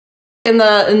in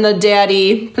the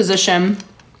daddy position,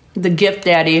 the gift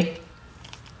daddy.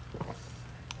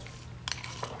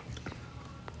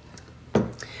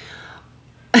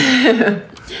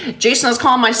 Jason is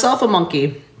calling myself a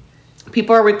monkey.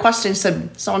 People are requesting,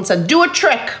 someone said, do a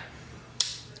trick.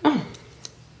 Oh.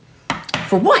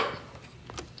 For what?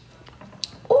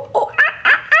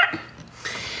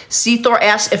 C-Thor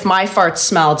asks if my farts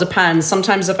smell. Depends.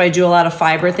 Sometimes if I do a lot of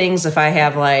fiber things, if I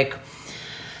have like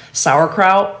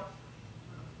sauerkraut,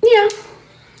 yeah,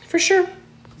 for sure.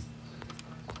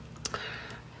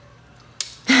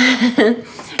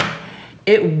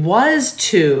 It was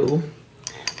 2.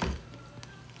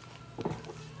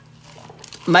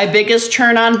 My biggest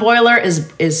turn on boiler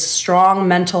is strong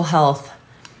mental health.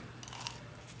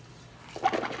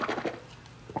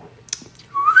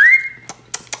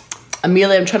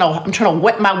 Amelia, I'm trying to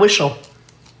wet my whistle.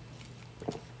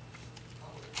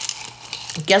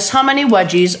 Guess how many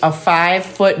wedgies a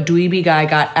 5-foot dweeby guy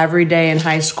got every day in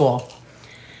high school?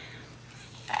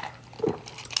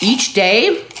 Each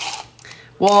day?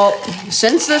 Well,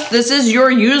 since this is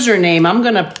your username, I'm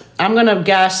gonna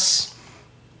guess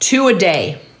 2 a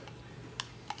day.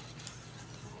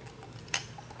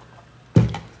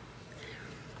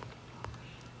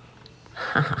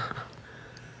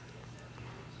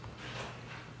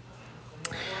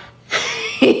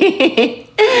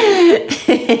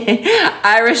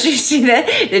 Irish, you see that?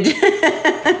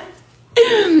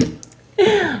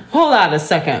 Hold on a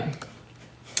second.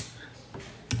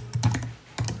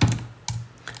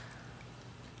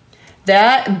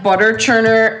 That butter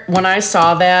churner, when I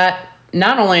saw that,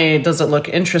 not only does it look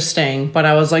interesting, but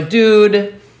I was like,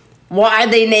 dude,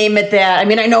 why'd they name it that? I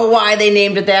mean, I know why they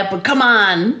named it that, but come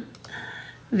on.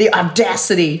 The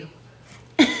audacity.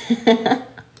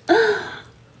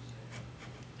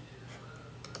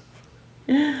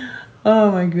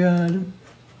 Oh my God.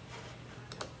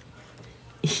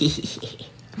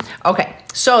 Okay,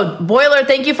 so boiler,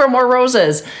 thank you for more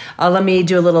roses. Let me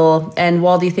do a little, and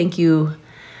Waldy, thank you.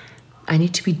 I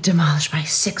need to be demolished by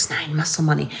 6'9" muscle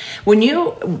money.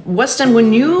 Weston,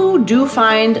 when you do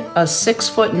find a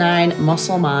 6'9"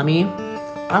 muscle mommy,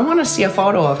 I want to see a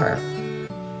photo of her.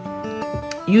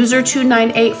 User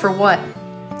 298 for what?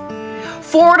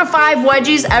 4 to 5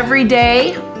 wedgies every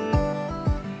day.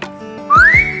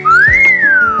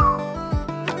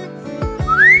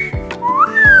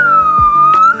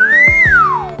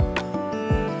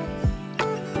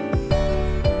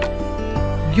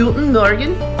 Guten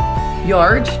Morgen,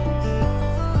 Yard.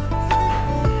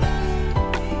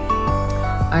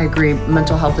 I agree,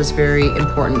 mental health is very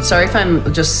important. Sorry if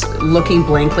I'm just looking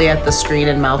blankly at the screen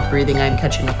and mouth breathing. I'm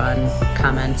catching up on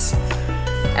comments.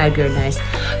 Edgar, nice.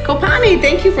 Kopani,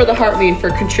 thank you for the heartbeat for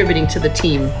contributing to the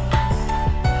team.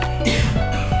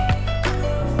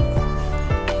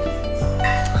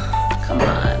 Come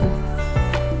on.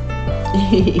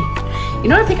 You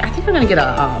know what I think? I think I'm gonna get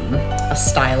a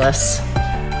stylus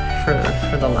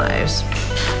for the lives.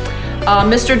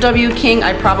 Mr. W. King,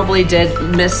 I probably did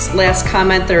miss last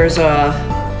comment. There's a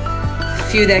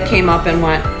few that came up and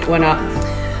went up.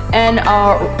 And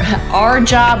our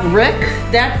job, Rick,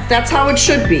 that's how it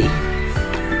should be.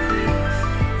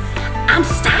 I'm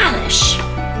stylish.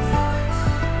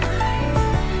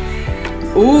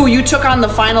 Ooh, you took on the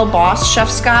final boss, Chef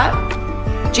Scott.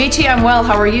 JT, I'm well,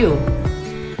 how are you?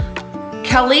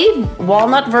 Kelly,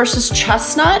 walnut versus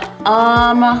chestnut.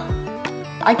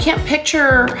 I can't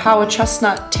picture how a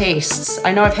chestnut tastes.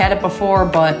 I know I've had it before,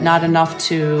 but not enough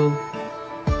to,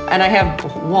 and I have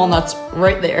walnuts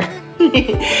right there.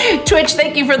 Twitch,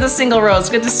 thank you for the single rose.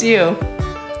 Good to see you.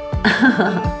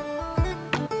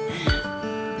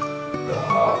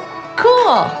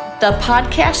 Cool. The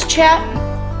podcast chat.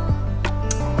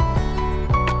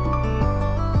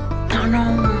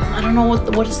 I don't know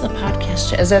what is the podcast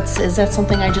chat. Is that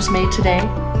something I just made today?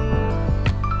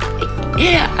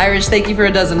 Yeah, Irish, thank you for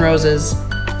a dozen roses.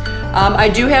 I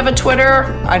do have a Twitter.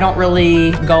 I don't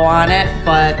really go on it,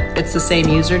 but it's the same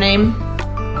username.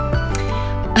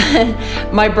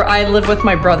 I live with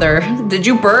my brother. Did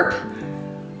you burp?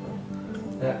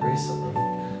 That recently.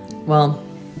 Well,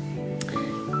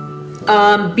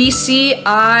 BC,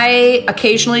 I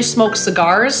occasionally smoke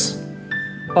cigars,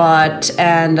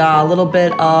 and a little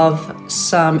bit of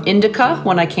some indica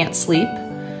when I can't sleep.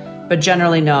 But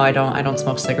generally, no, I don't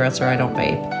smoke cigarettes or I don't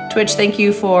vape. Twitch, thank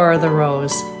you for the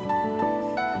rose.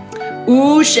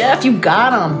 Ooh, Chef, you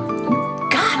got him. You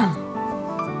got him.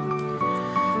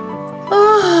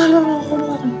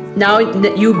 Oh. Now,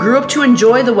 you grew up to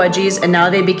enjoy the wedgies and now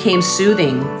they became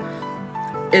soothing.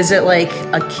 Is it like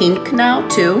a kink now,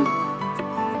 too?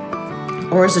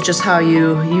 Or is it just how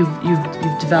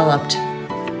you've developed?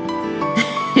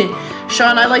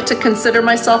 Sean, I like to consider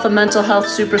myself a mental health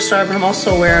superstar, but I'm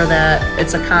also aware that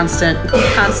it's a constant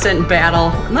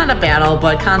battle. Not a battle,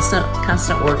 but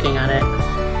constant working on it.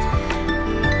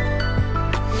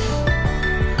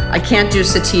 I can't do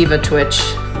sativa, Twitch.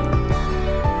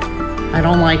 I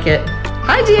don't like it.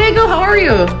 Hi, Diego, how are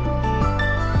you?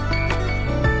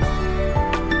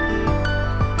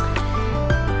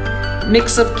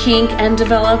 Mix of kink and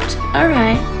developed. All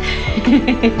right.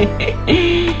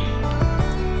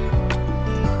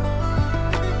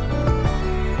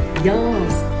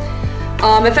 Yes.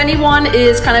 If anyone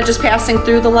is kind of just passing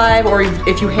through the live, or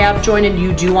if you have joined and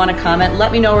you do want to comment,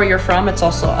 let me know where you're from. It's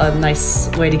also a nice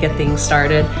way to get things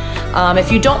started.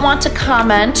 If you don't want to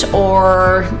comment,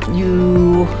 or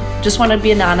you just want to be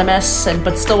anonymous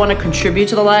but still want to contribute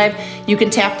to the live, you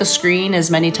can tap the screen as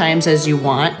many times as you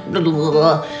want. The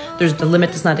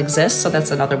limit does not exist, so that's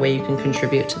another way you can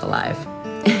contribute to the live.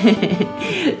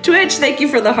 Twitch, thank you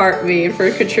for the heart meme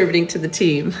for contributing to the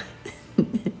team.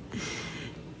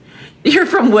 You're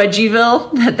from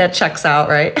Wedgieville? That checks out,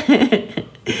 right?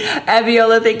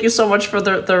 Aviola, thank you so much for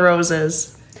the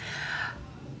roses.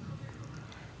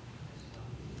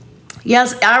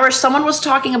 Yes, Irish, someone was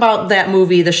talking about that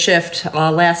movie, The Shift,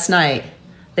 last night.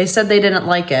 They said they didn't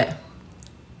like it.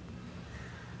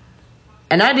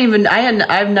 And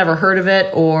I've never heard of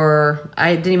it, or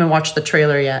I didn't even watch the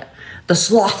trailer yet. The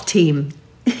Sloth Team.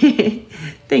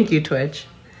 Thank you, Twitch.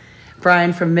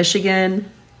 Brian from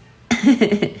Michigan.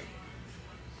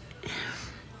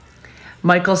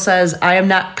 Michael says, I am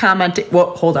not commenting.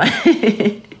 Whoa, hold on.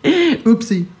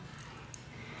 Oopsie.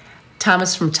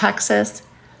 Thomas from Texas.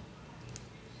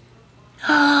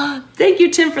 Thank you,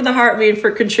 Tim, for the heart meme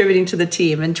for contributing to the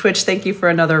team. And Twitch, thank you for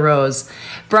another rose.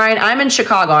 Brian, I'm in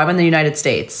Chicago. I'm in the United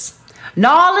States.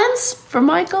 Nolans for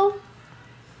Michael.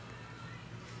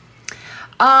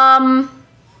 I'm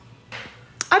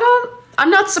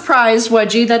not surprised,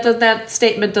 Wedgie. That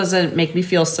statement doesn't make me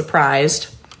feel surprised.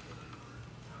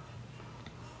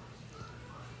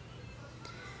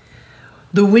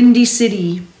 The Windy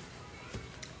City.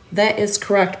 That is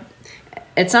correct.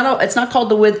 It's not called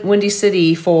the Windy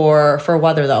City for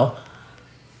weather though.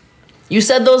 You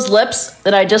said those lips,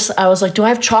 and I was like, do I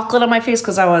have chocolate on my face?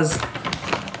 Because I was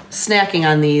snacking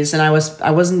on these, and I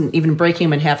wasn't even breaking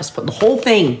them in half. I was putting the whole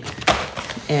thing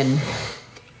in.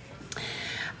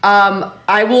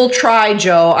 I will try,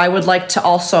 Joe. I would like to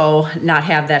also not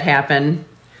have that happen.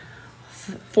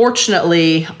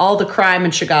 Fortunately, all the crime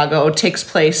in Chicago takes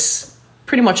place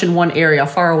pretty much in one area,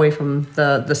 far away from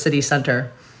the city center.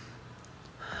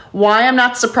 Why I'm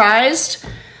not surprised?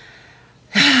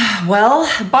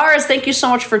 Well, Bars, thank you so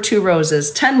much for 2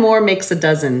 roses. 10 more makes a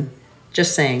dozen.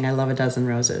 Just saying, I love a dozen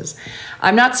roses.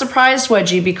 I'm not surprised,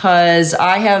 Wedgie, because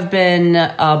I have been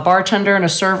a bartender and a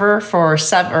server for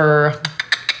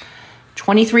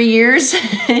 23 years.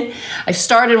 I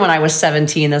started when I was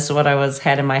 17. That's what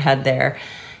had in my head there.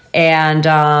 And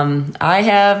I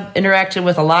have interacted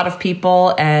with a lot of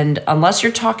people, and unless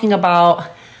you're talking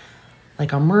about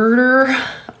like a murder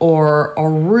or a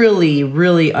really,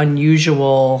 really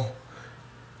unusual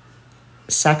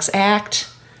sex act,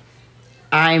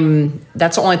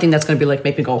 that's the only thing that's going to be like,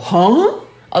 make me go, huh?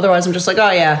 Otherwise, I'm just like,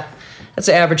 oh yeah, that's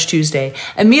an average Tuesday.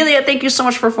 Amelia, thank you so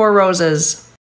much for 4 roses.